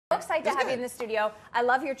excited to have you in the studio. I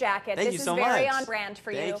love your jacket. Thank you This so is very much. on brand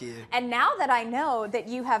for you. Thank you. And now that I know that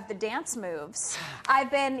you have the dance moves,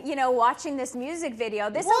 I've been, watching this music video.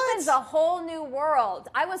 This opens a whole new world.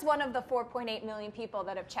 I was one of the 4.8 million people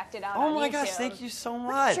that have checked it out on YouTube. Oh my gosh, thank you so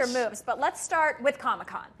much. Look at your moves. But let's start with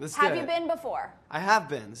Comic-Con. Have you been before? I have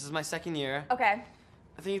been. This is my second year. Okay.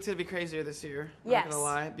 I think it's going to be crazier this year. I'm Yes. not going to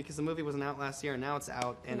lie, because the movie wasn't out last year, and now it's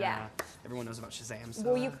out, and everyone knows about Shazam.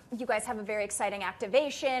 So, Well, you guys have a very exciting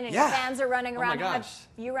activation, and your fans are running around. Oh my gosh.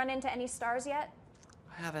 Have you run into any stars yet?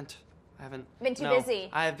 I haven't. Been too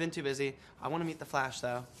busy. I have been too busy. I want to meet the Flash,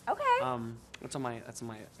 though. Okay. That's on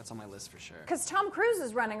my list for sure. Because Tom Cruise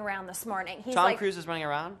is running around this morning. Tom Cruise is running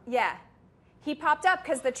around? Yeah. He popped up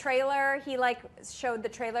because the trailer, he showed the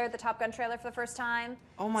trailer, the Top Gun trailer for the first time.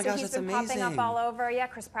 Oh my gosh, that's amazing. So he's been popping up all over. Yeah,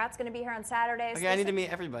 Chris Pratt's going to be here on Saturdays. Okay, I need to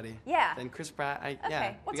meet everybody. Yeah. Then Chris Pratt,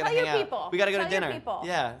 Okay. Well, we tell gotta your hang out. people. We gotta go Tell to your dinner. people.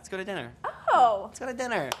 Yeah, let's go to dinner. Oh. Let's go to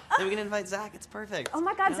dinner. Then we can invite Zach. It's perfect. Oh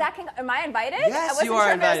my God, Zach, am I invited? Yes, I wasn't you are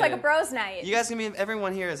sure invited. if it was like a bros night. You guys can be.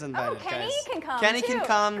 Everyone here is invited. Oh, Kenny guys. can come. Kenny too. can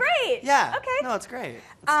come. Great. Yeah. Okay. No, it's great.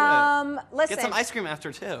 Let's do it. Listen. Get some ice cream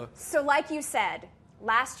after too. So, like you said,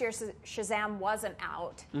 last year Shazam wasn't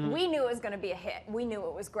out. Mm-hmm. We knew it was going to be a hit. We knew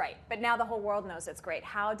it was great. But now the whole world knows it's great.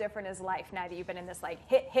 How different is life now that you've been in this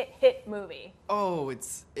hit movie? Oh,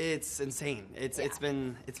 it's insane. It's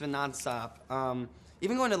been nonstop.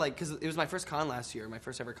 Even going to because it was my first con last year, my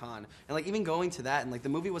first ever con, and even going to that, and the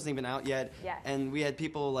movie wasn't even out yet, and we had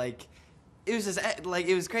people it was just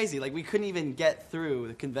it was crazy. We couldn't even get through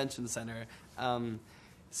the convention center.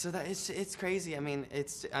 So that it's crazy. I mean,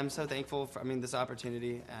 I'm so thankful for this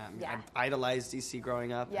opportunity. I've idolized DC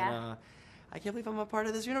growing up, and I can't believe I'm a part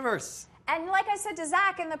of this universe. And like I said to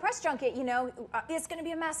Zach in the press junket, it's going to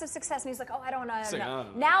be a massive success. And he's like, oh, I don't know.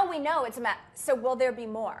 Now we know it's a So will there be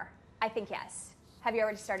more? I think yes. Have you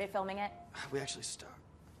already started filming it? We actually start.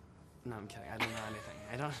 No, I'm kidding. I don't know anything.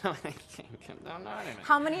 I don't know anything.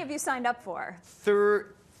 How many have you signed up for?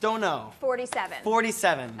 Don't know. 47.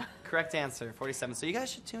 47. Correct answer. 47. So you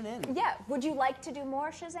guys should tune in. Yeah. Would you like to do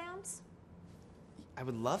more Shazams? I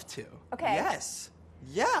would love to. Okay. Yes.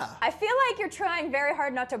 Yeah. I feel like you're trying very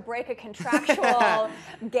hard not to break a contractual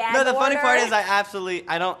gag No, the funny order. part is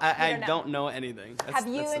I don't know anything. Have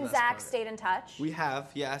you and Zach stayed in touch? We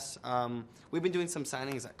have, yes. We've been doing some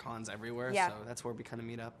signings at cons everywhere, so that's where we kind of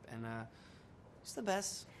meet up, and it's the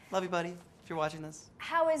best. Love you, buddy, if you're watching this.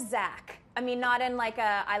 How is Zach? I mean, not in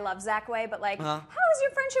a I love Zach way, but how is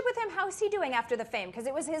your friendship with him? How is he doing after the fame? Because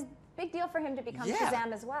it was his big deal for him to become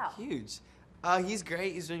Shazam as well. Huge. He's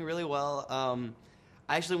great. He's doing really well.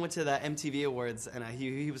 I actually went to the MTV Awards, and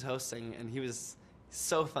he was hosting, and he was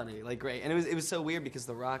so funny, great. And it was so weird because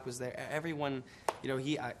The Rock was there. Everyone,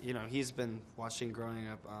 he's been watching growing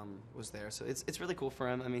up, was there. So it's really cool for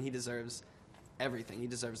him. I mean, he deserves everything. He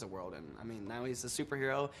deserves the world, and now he's a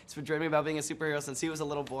superhero. He's been dreaming about being a superhero since he was a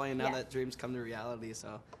little boy, and now that dream's come to reality.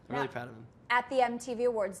 So I'm really proud of him. At the MTV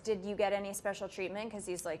Awards, did you get any special treatment because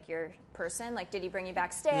he's your person? Did he bring you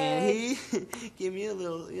backstage? Yeah, he gave me a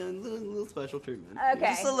little special treatment. Okay.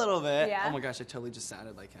 Just a little bit. Yeah. Oh my gosh, I totally just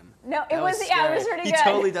sounded like him. No, it was pretty good. He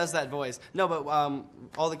totally does that voice. No, but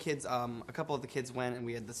all the kids, a couple of the kids went, and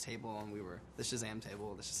we had this table, and we were the Shazam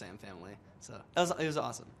table, the Shazam family. So it was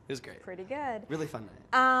awesome. It was great. Pretty good. Really fun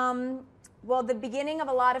night. Well, the beginning of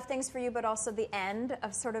a lot of things for you, but also the end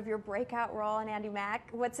of sort of your breakout role in Andy Mack.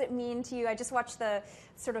 What's it mean to you? I just watched the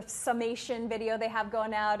sort of summation video they have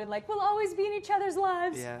going out, and we'll always be in each other's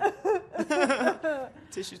lives. Yeah.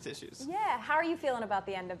 Tissues. Yeah. How are you feeling about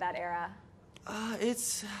the end of that era?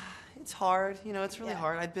 It's hard. It's really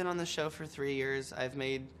hard. I've been on the show for 3 years. I've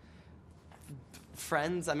made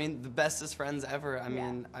friends. I mean, the bestest friends ever. I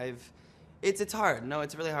mean, It's hard. No,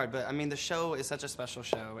 it's really hard. But I mean, the show is such a special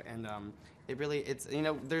show, and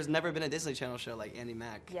there's never been a Disney Channel show like Andy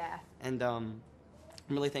Mack. Yeah. And I'm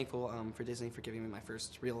really thankful for Disney for giving me my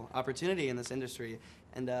first real opportunity in this industry,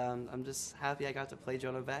 and I'm just happy I got to play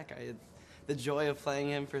Jonah Beck. I had the joy of playing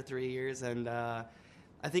him for 3 years, and I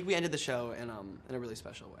think we ended the show in a really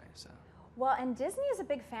special way. So. Well, and Disney is a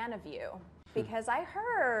big fan of you. Because I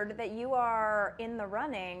heard that you are in the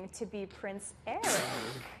running to be Prince Eric.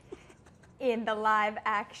 In the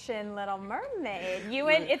live-action Little Mermaid,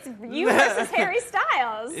 it's you versus Harry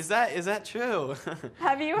Styles. Is that true?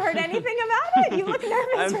 Have you heard anything about it? You look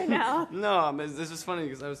nervous right now. No, it's just funny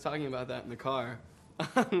because I was talking about that in the car.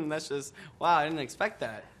 That's just wow. I didn't expect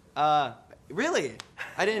that. Really,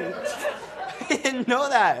 I didn't know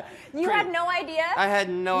that. You had no idea. I had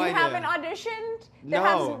no idea. You haven't auditioned. There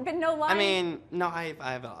No. has been no line. I mean, no, I've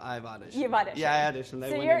auditioned. You've auditioned. Yeah, I auditioned.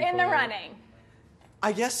 So you're in the running.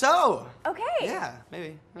 I guess so. Okay. Yeah,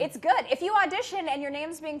 maybe. It's good. If you audition and your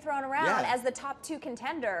name's being thrown around as the top 2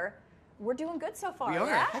 contender, we're doing good so far. We are.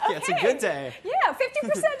 Yeah? Heck yeah, it's a good day. Yeah,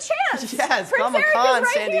 50% chance. Yes, Prince Eric Comic-Con, is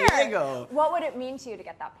right San here. Diego. What would it mean to you to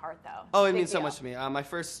get that part, though? Oh, it means so much to me. My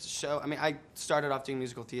first show, I mean, I started off doing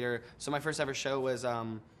musical theater, so my first ever show was,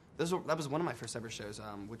 that was one of my first ever shows,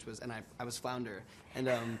 which was, and I was Flounder, and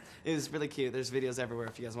it was really cute. There's videos everywhere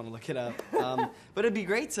if you guys want to look it up. But it'd be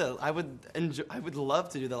great to, I would love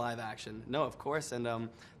to do the live action. No, of course, and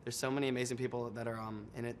there's so many amazing people that are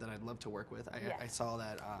in it that I'd love to work with. I saw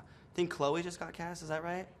that, I think Chloe just got cast, is that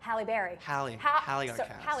right? Halle Berry. Halle got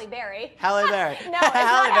cast. Halle Berry. Halle Berry. No, it's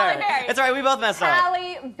not Halle Berry. It's all right, we both messed up.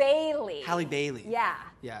 Halle Bailey. Halle Bailey. Yeah.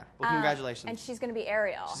 Yeah. Well, congratulations. And she's going to be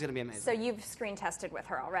Ariel. She's going to be amazing. So you've screen tested with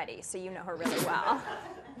her already, so you know her really well.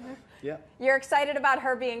 Yeah. You're excited about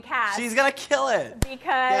her being cast. She's going to kill it. Because...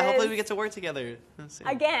 Yeah, hopefully we get to work together.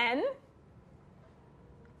 Again.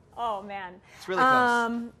 Oh, man. It's really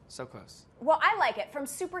close. So close. Well, I like it. From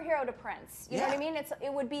superhero to prince. You know what I mean?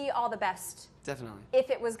 It would be all the best. Definitely. If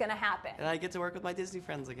it was going to happen. And I get to work with my Disney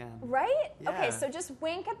friends again. Right? Yeah. Okay, so just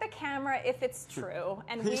wink at the camera if it's true.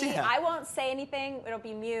 And Yeah. I won't say anything. It'll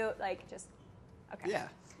be mute. Like, just, okay. Yeah.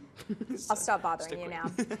 I'll stop bothering you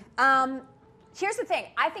now. Here's the thing.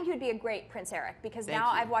 I think you'd be a great Prince Eric because Thank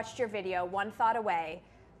now you. I've watched your video, One Thought Away.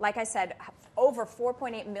 Like I said, over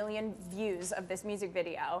 4.8 million views of this music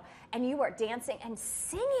video, and you are dancing and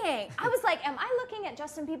singing. I was like, am I looking at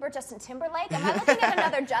Justin Bieber, Justin Timberlake? Am I looking at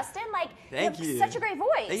another Justin? Like, Thank you you. have such a great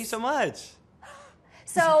voice. Thank you so much.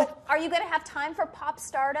 So, are you going to have time for pop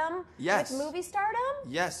stardom Yes. with movie stardom?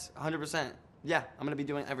 Yes, 100%. Yeah, I'm going to be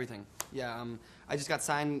doing everything. Yeah, I just got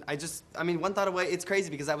signed. One Thought Away, it's crazy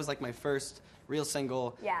because that was like my first real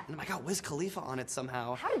single. Yeah. And I got Wiz Khalifa on it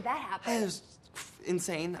somehow. How did that happen? It was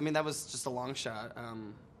insane. I mean, that was just a long shot.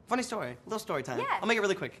 Funny story, a little story time. Yeah. I'll make it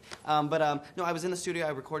really quick. No, I was in the studio,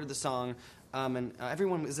 I recorded the song, and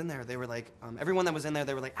everyone was in there. They were like, everyone that was in there,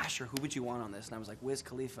 they were like, Asher, who would you want on this? And I was like, Wiz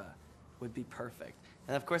Khalifa would be perfect.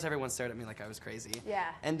 And of course, everyone stared at me like I was crazy.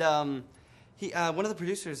 Yeah. And one of the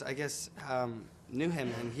producers, I guess, knew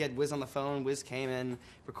him, and he had Wiz on the phone. Wiz came in,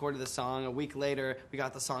 recorded the song. A week later, we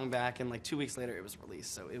got the song back, and like 2 weeks later, it was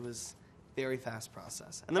released. So it was very fast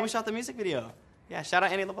process. And then we shot the music video. Yeah, shout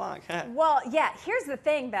out Annie LeBlanc. Well, yeah, here's the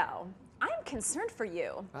thing, though. I'm concerned for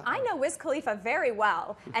you. I know Wiz Khalifa very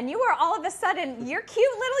well, and you are all of a sudden, you're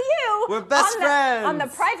cute little you. We're best friends. On the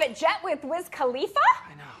private jet with Wiz Khalifa?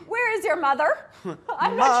 I know. Where is your mother? I'm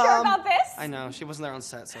Mom. not sure about this. I know. She wasn't there on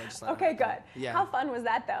set, so I just let her Okay, have it. good. Yeah. How fun was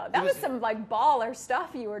that, though? That was some, like, baller stuff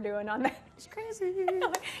you were doing on that. It's crazy.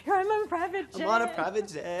 You're on a private jet. I'm on a private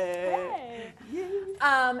jet. Hey.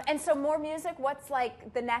 Yeah. And so more music, what's,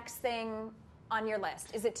 like, the next thing on your list?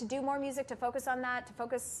 Is it to do more music, to focus on that, to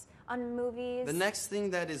focus on movies? The next thing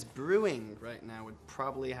that is brewing right now would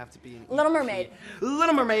probably have to be an Little EP. Mermaid.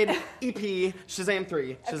 Little Mermaid, EP, Shazam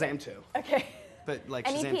 3, Shazam 2. Okay. But like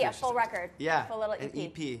An Shazam EP, 3, a full Shazam 2. record. Yeah, Full little an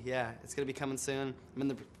EP. EP, yeah. It's going to be coming soon. I'm in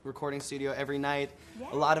the recording studio every night. Yeah.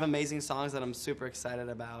 A lot of amazing songs that I'm super excited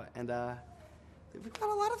about. And we've got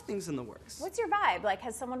a lot of things in the works. What's your vibe? Like,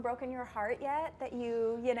 has someone broken your heart yet that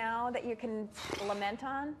you can lament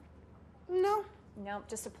on? No. Nope,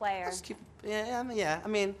 just a player. Just keep, I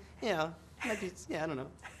mean, might be, I don't know.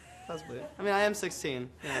 Possibly. I mean, I am 16.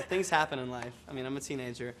 Things happen in life. I mean, I'm a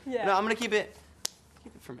teenager. Yeah. No, I'm going to keep it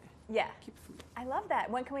for me. Yeah. Keep it for me. I love that.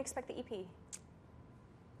 When can we expect the EP?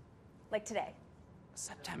 Like today?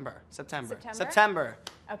 September. September?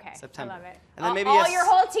 Okay. September. I love it. And then maybe your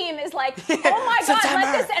whole team is like, oh my God, September,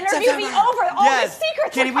 let this interview be September. over. All Yes. the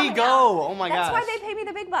secrets Can are we coming go? out. Oh my That's gosh. why they pay me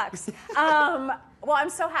the big bucks. Well,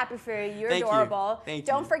 I'm so happy for you. You're Thank you. adorable. Thank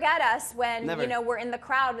Don't you. forget us when Never. we're in the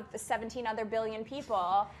crowd with the 17 other billion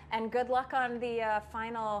people. And good luck on the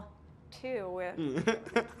final 2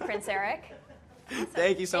 with Prince Eric.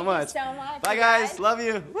 Thank you so much. Thank you so much. Bye, you guys. Love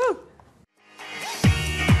you. Woo.